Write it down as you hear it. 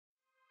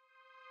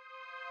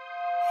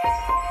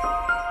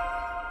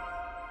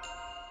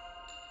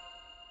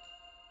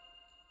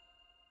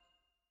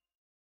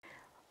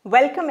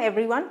Welcome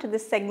everyone to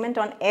this segment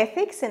on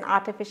ethics in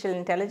artificial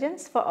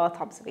intelligence for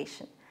Earth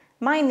observation.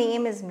 My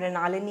name is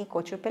Mrinalini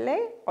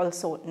Kochupillai,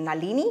 also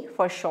Nalini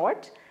for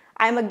short.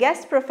 I am a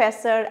guest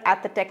professor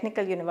at the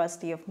Technical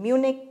University of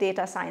Munich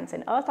Data Science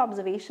and Earth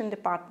Observation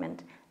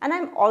Department, and I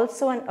am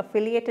also an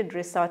affiliated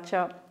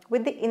researcher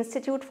with the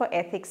Institute for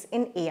Ethics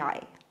in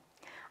AI.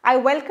 I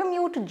welcome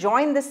you to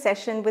join this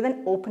session with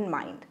an open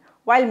mind,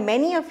 while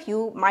many of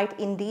you might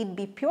indeed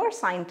be pure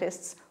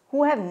scientists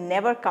who have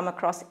never come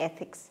across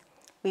ethics.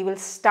 We will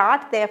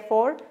start,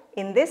 therefore,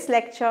 in this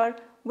lecture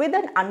with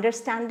an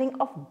understanding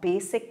of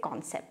basic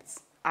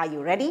concepts. Are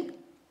you ready?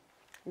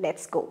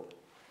 Let's go.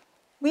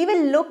 We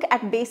will look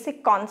at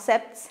basic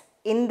concepts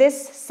in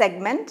this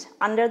segment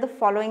under the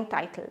following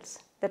titles.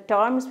 The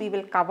terms we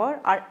will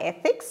cover are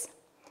ethics,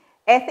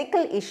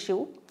 ethical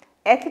issue,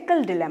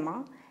 ethical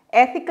dilemma,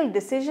 ethical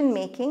decision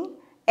making,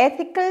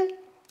 ethical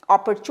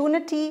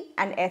opportunity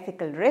and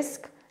ethical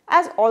risk,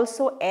 as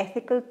also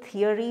ethical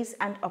theories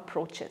and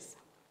approaches.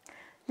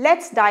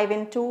 Let's dive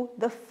into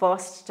the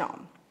first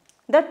term,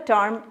 the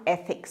term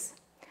ethics.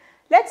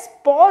 Let's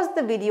pause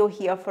the video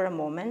here for a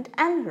moment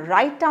and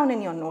write down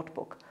in your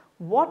notebook,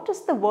 what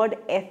does the word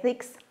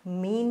ethics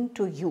mean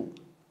to you?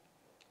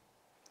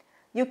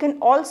 You can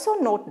also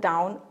note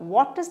down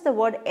what does the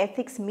word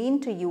ethics mean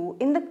to you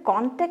in the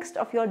context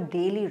of your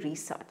daily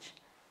research.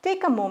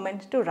 Take a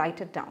moment to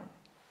write it down.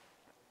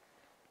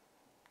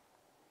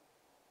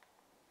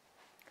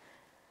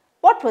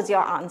 What was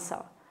your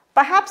answer?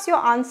 Perhaps your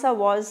answer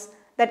was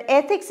that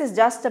ethics is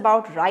just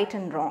about right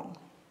and wrong.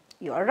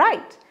 You are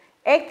right.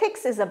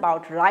 Ethics is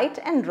about right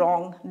and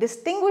wrong,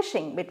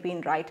 distinguishing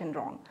between right and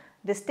wrong,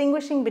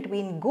 distinguishing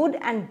between good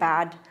and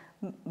bad,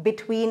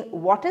 between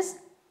what is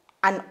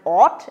an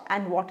ought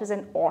and what is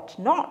an ought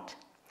not.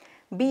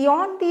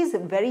 Beyond these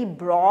very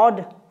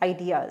broad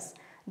ideas,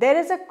 there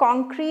is a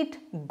concrete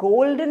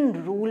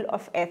golden rule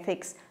of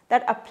ethics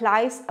that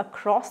applies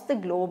across the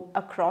globe,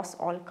 across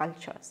all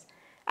cultures.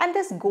 And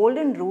this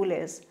golden rule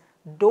is,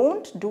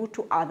 don't do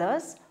to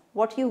others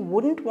what you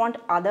wouldn't want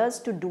others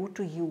to do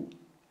to you.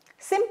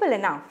 Simple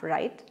enough,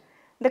 right?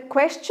 The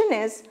question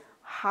is,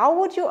 how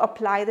would you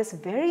apply this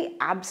very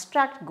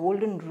abstract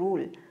golden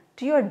rule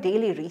to your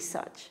daily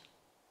research?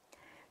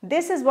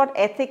 This is what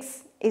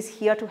ethics is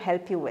here to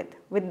help you with.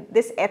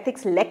 This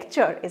ethics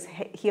lecture is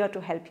here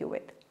to help you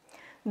with.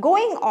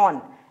 Going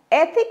on,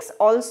 ethics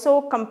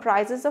also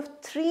comprises of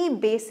three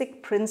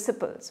basic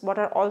principles, what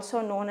are also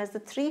known as the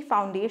three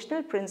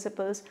foundational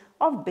principles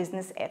of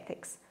business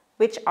ethics,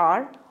 which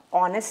are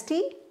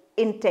honesty,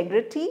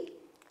 integrity,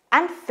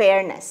 and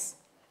fairness.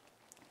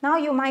 Now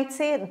you might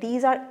say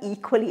these are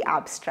equally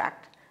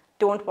abstract.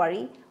 Don't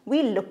worry,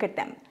 we'll look at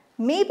them.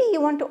 Maybe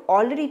you want to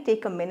already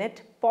take a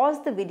minute,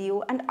 pause the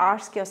video and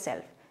ask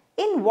yourself,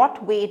 in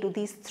what way do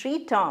these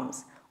three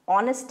terms,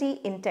 honesty,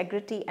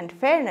 integrity, and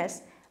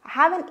fairness,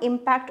 have an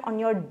impact on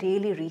your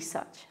daily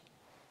research?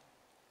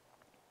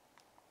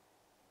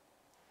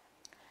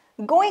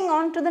 Going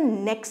on to the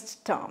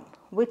next term,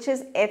 which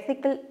is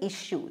ethical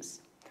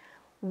issues.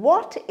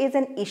 What is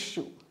an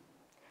issue?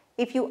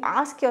 If you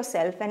ask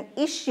yourself, an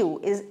issue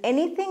is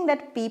anything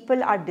that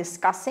people are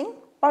discussing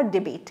or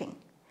debating.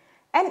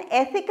 An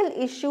ethical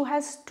issue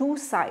has two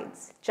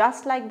sides,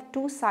 just like the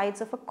two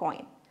sides of a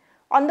coin.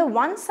 On the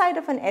one side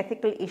of an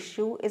ethical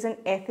issue is an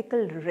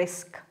ethical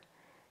risk,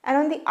 and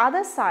on the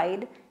other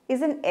side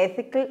is an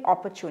ethical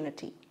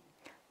opportunity,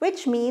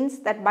 which means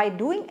that by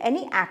doing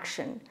any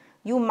action,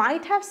 you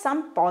might have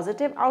some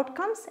positive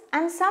outcomes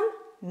and some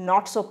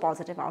not so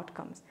positive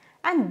outcomes.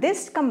 And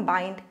this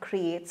combined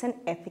creates an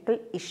ethical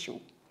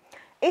issue.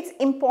 It's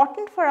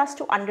important for us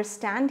to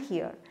understand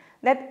here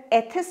that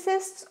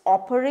ethicists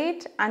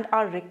operate and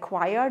are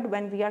required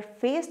when we are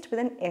faced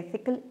with an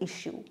ethical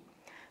issue.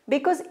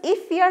 Because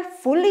if we are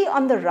fully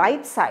on the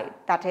right side,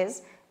 that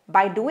is,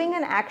 by doing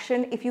an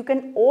action, if you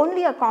can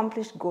only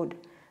accomplish good,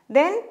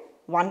 then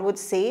one would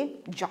say,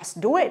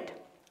 just do it.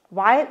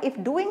 While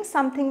if doing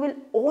something will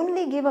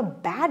only give a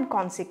bad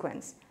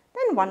consequence,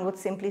 then one would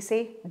simply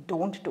say,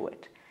 don't do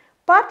it.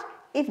 But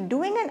if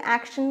doing an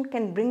action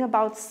can bring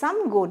about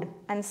some good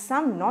and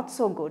some not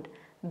so good,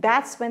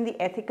 that's when the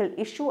ethical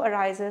issue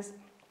arises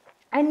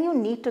and you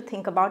need to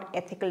think about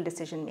ethical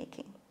decision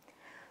making.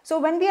 So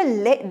when we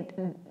are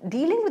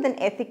dealing with an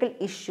ethical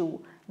issue,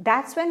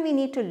 that's when we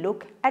need to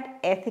look at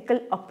ethical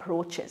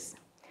approaches.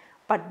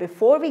 But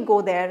before we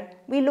go there,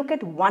 we look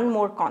at one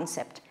more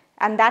concept,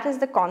 and that is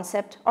the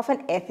concept of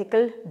an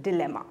ethical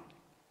dilemma.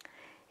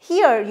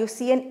 Here you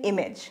see an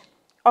image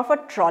of a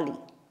trolley.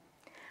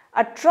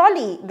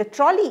 The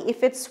trolley,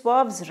 if it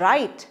swerves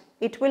right,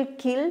 it will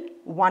kill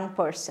one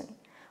person.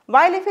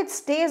 While if it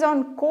stays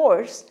on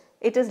course,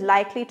 it is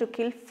likely to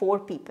kill 4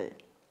 people.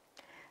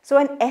 So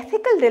an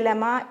ethical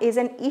dilemma is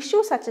an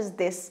issue such as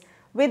this,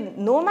 with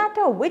no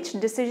matter which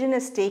decision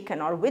is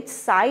taken or which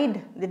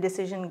side the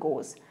decision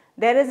goes,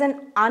 there is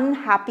an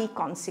unhappy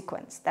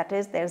consequence. That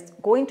is, there's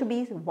going to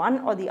be one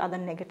or the other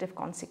negative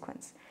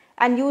consequence.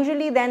 And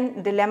usually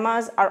then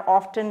dilemmas are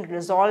often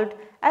resolved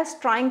as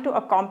trying to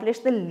accomplish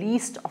the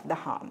least of the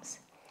harms.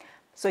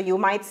 So you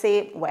might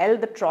say, well,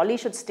 the trolley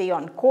should stay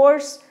on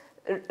course.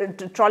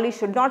 The trolley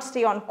should not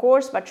stay on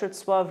course but should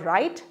swerve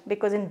right,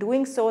 because in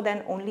doing so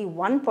then only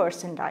one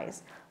person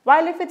dies.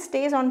 While if it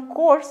stays on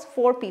course,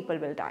 4 people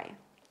will die.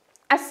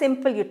 A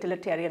simple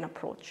utilitarian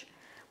approach.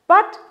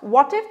 But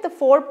what if the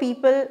 4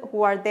 people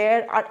who are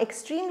there are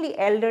extremely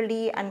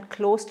elderly and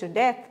close to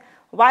death,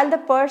 while the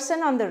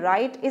person on the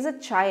right is a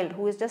child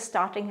who is just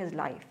starting his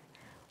life?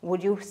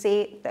 Would you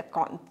say the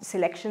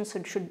selection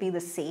should be the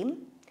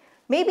same?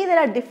 Maybe there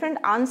are different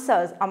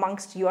answers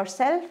amongst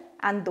yourself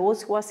and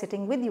those who are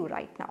sitting with you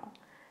right now.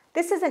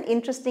 This is an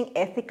interesting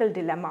ethical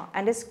dilemma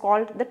and is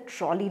called the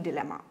trolley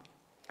dilemma.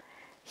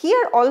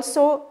 Here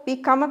also we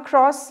come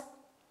across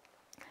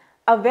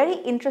a very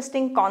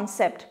interesting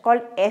concept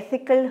called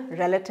ethical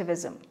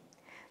relativism.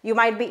 You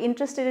might be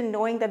interested in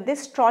knowing that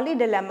this trolley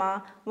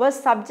dilemma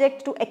was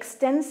subject to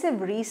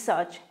extensive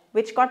research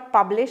which got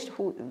published,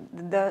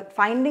 the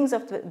findings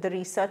of the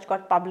research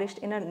got published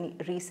in a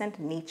recent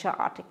Nature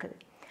article.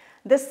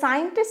 The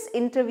scientists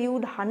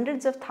interviewed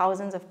hundreds of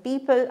thousands of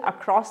people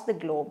across the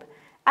globe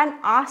and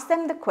asked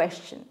them the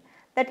question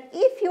that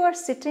if you are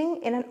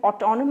sitting in an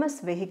autonomous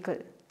vehicle,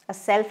 a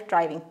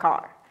self-driving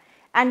car,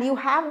 and you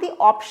have the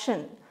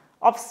option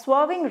of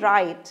swerving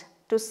right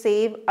to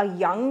save a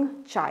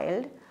young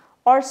child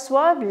or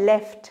swerve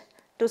left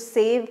to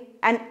save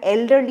an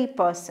elderly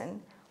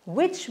person,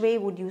 which way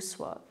would you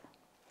swerve?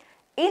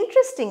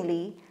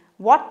 Interestingly,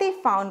 what they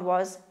found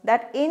was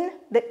that in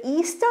the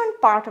eastern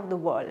part of the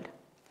world,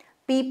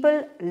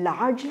 people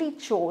largely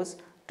chose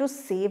to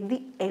save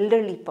the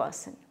elderly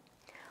person,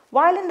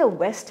 while in the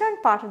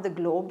western part of the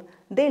globe,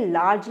 they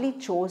largely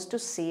chose to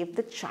save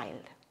the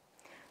child.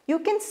 You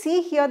can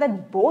see here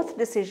that both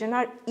decisions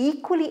are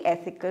equally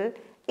ethical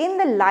in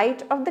the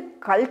light of the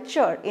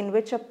culture in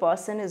which a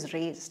person is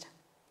raised.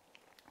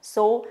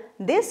 So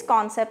this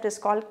concept is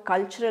called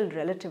cultural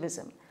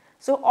relativism.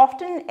 So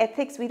often in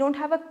ethics, we don't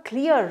have a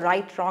clear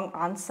right-wrong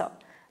answer.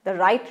 The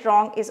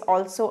right-wrong is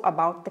also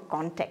about the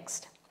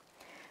context.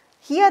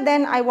 Here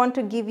then I want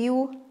to give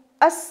you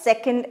a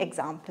second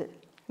example.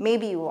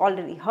 Maybe you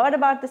already heard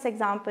about this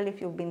example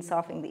if you've been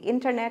surfing the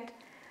internet.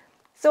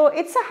 So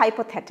it's a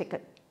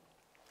hypothetical.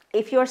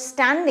 If you're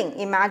standing,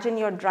 imagine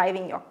you're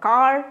driving your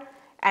car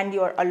and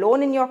you're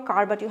alone in your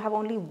car but you have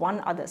only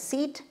one other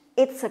seat.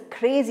 It's a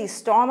crazy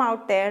storm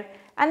out there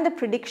and the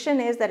prediction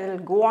is that it will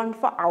go on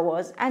for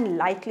hours and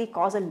likely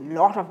cause a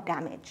lot of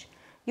damage.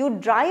 You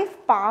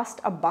drive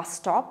past a bus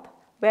stop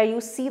where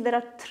you see there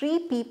are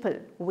 3 people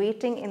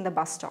waiting in the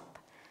bus stop.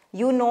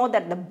 You know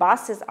that the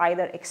bus is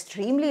either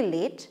extremely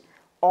late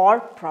or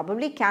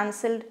probably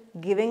cancelled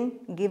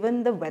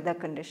given the weather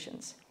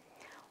conditions.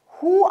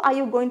 Who are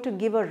you going to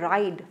give a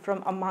ride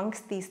from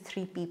amongst these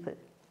 3 people?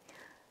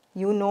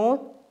 You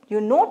know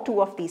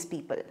 2 of these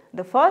people.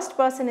 The first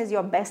person is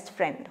your best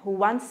friend who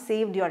once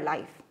saved your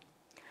life.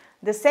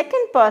 The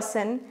second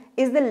person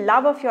is the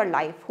love of your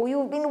life who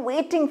you've been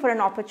waiting for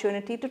an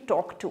opportunity to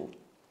talk to.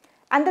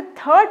 And the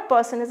third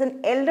person is an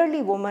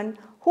elderly woman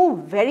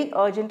who very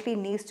urgently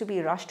needs to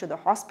be rushed to the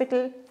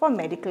hospital for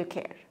medical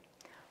care.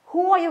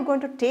 Who are you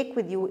going to take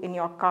with you in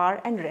your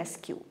car and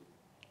rescue?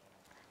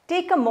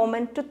 Take a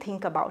moment to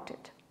think about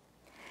it.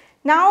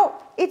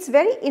 Now, it's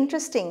very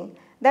interesting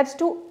that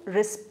to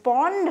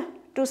respond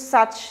to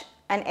such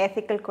an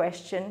ethical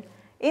question,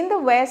 in the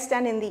West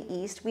and in the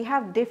East, we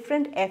have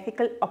different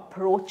ethical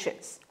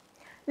approaches.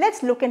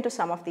 Let's look into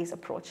some of these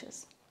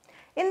approaches.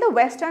 In the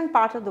Western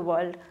part of the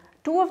world,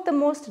 2 of the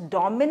most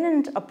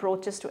dominant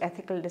approaches to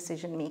ethical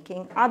decision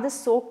making are the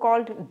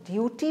so-called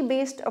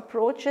duty-based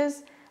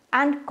approaches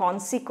and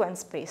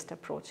consequence-based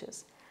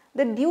approaches.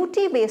 The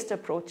duty-based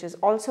approaches,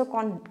 also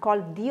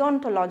called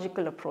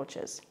deontological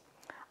approaches,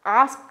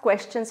 ask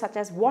questions such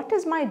as, what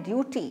is my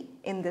duty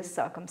in this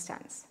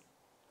circumstance?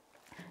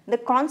 The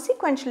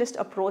consequentialist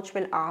approach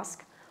will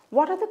ask,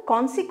 what are the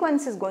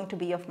consequences going to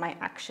be of my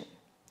action?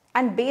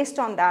 And based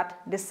on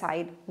that,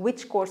 decide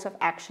which course of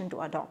action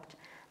to adopt.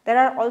 There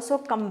are also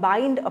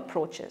combined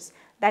approaches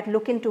that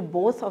look into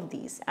both of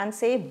these and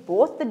say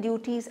both the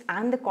duties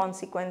and the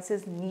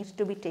consequences need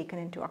to be taken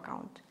into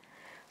account.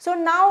 So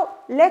now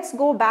let's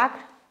go back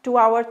to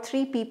our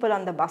 3 people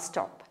on the bus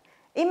stop.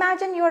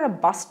 Imagine you're a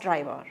bus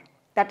driver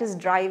that is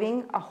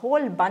driving a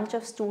whole bunch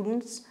of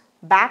students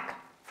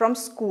back from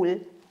school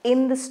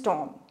in the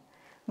storm.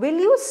 Will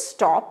you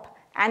stop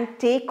and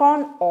take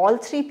on all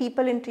 3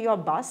 people into your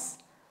bus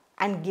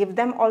and give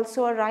them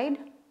also a ride?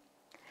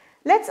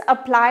 Let's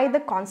apply the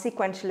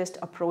consequentialist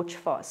approach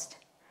first.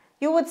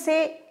 You would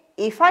say,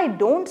 if I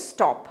don't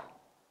stop,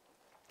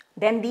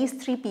 then these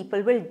 3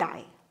 people will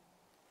die.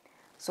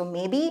 So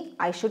maybe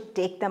I should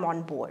take them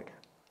on board.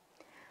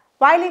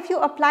 While if you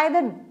apply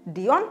the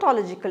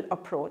deontological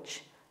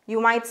approach, you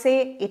might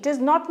say, it is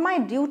not my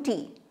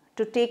duty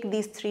to take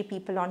these 3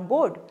 people on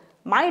board.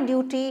 My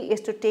duty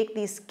is to take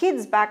these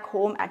kids back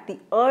home at the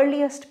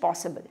earliest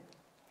possible.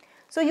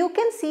 So you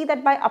can see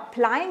that by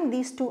applying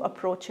these two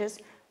approaches,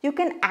 you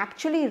can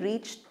actually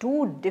reach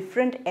two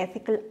different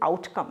ethical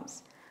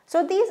outcomes.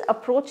 So these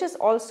approaches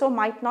also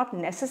might not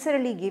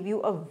necessarily give you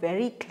a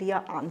very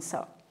clear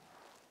answer.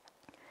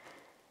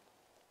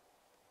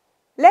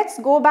 Let's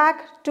go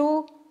back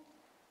to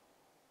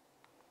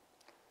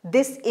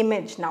this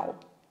image now,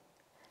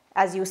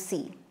 as you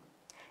see.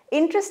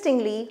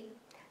 Interestingly,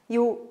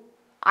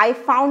 I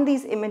found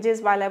these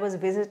images while I was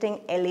visiting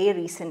LA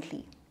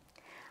recently.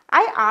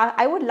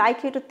 I would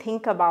like you to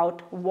think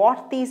about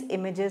what these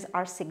images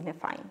are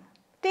signifying.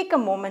 Take a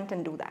moment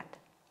and do that.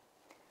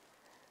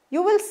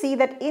 You will see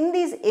that in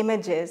these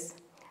images,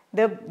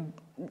 the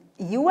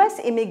US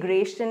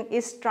immigration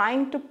is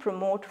trying to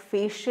promote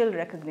facial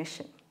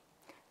recognition,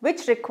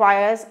 which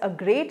requires a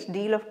great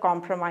deal of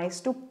compromise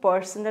to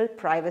personal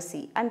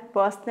privacy and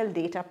personal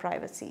data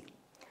privacy.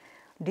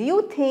 Do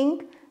you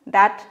think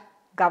that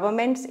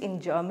governments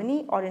in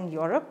Germany or in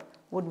Europe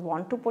would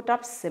want to put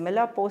up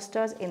similar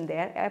posters in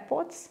their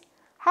airports?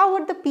 How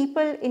would the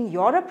people in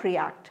Europe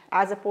react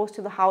as opposed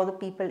to how the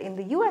people in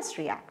the US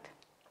react?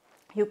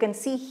 You can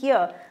see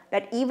here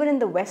that even in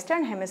the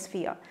Western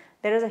Hemisphere,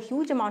 there is a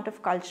huge amount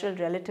of cultural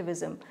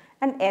relativism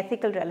and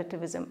ethical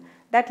relativism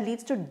that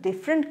leads to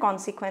different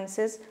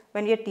consequences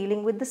when we are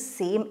dealing with the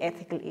same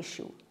ethical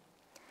issue.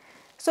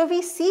 So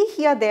we see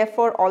here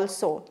therefore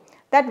also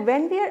that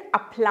when we are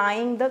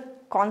applying the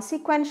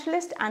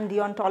consequentialist and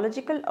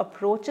deontological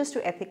approaches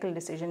to ethical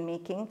decision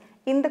making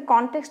in the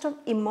context of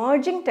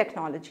emerging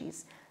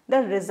technologies,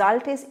 the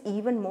result is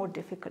even more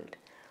difficult.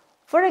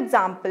 For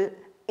example,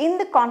 in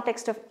the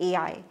context of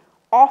AI,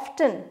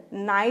 often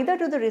neither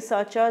do the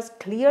researchers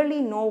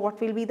clearly know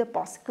what will be the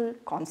possible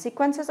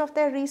consequences of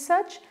their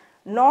research,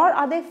 nor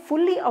are they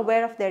fully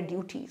aware of their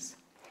duties.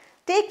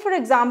 Take for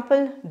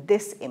example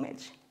this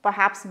image.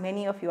 Perhaps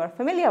many of you are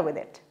familiar with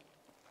it.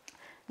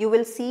 You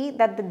will see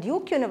that the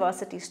Duke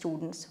University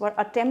students were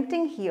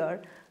attempting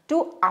here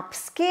to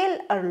upscale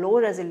a low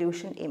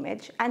resolution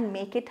image and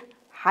make it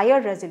higher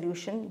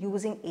resolution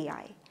using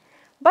AI.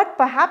 But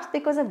perhaps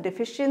because of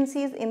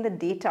deficiencies in the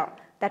data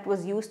that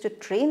was used to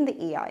train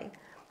the AI,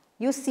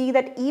 you see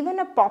that even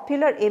a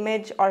popular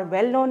image or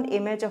well-known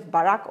image of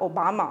Barack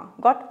Obama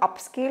got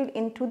upscaled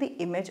into the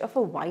image of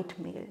a white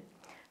male,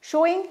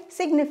 showing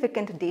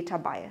significant data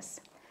bias.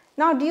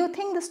 Now, do you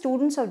think the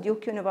students of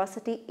Duke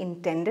University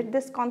intended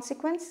this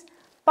consequence?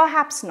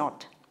 Perhaps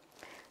not.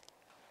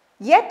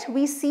 Yet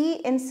we see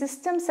in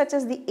systems such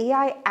as the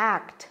AI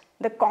Act,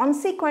 the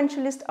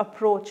consequentialist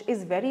approach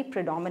is very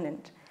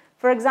predominant.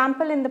 For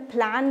example, in the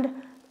planned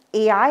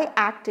AI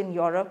Act in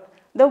Europe,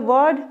 the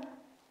word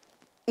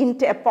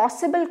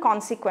possible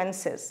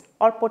consequences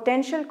or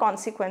potential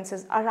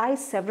consequences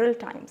arise several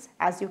times,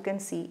 as you can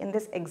see in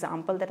this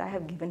example that I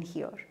have given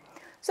here.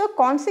 So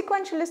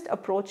consequentialist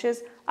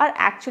approaches are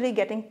actually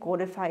getting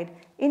codified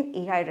in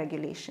AI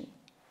regulation.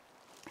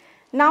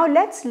 Now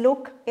let's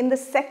look in the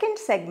second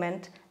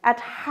segment at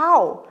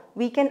how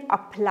we can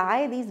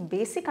apply these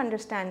basic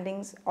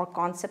understandings or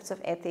concepts of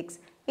ethics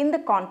in the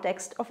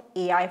context of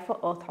AI for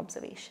Earth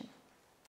observation.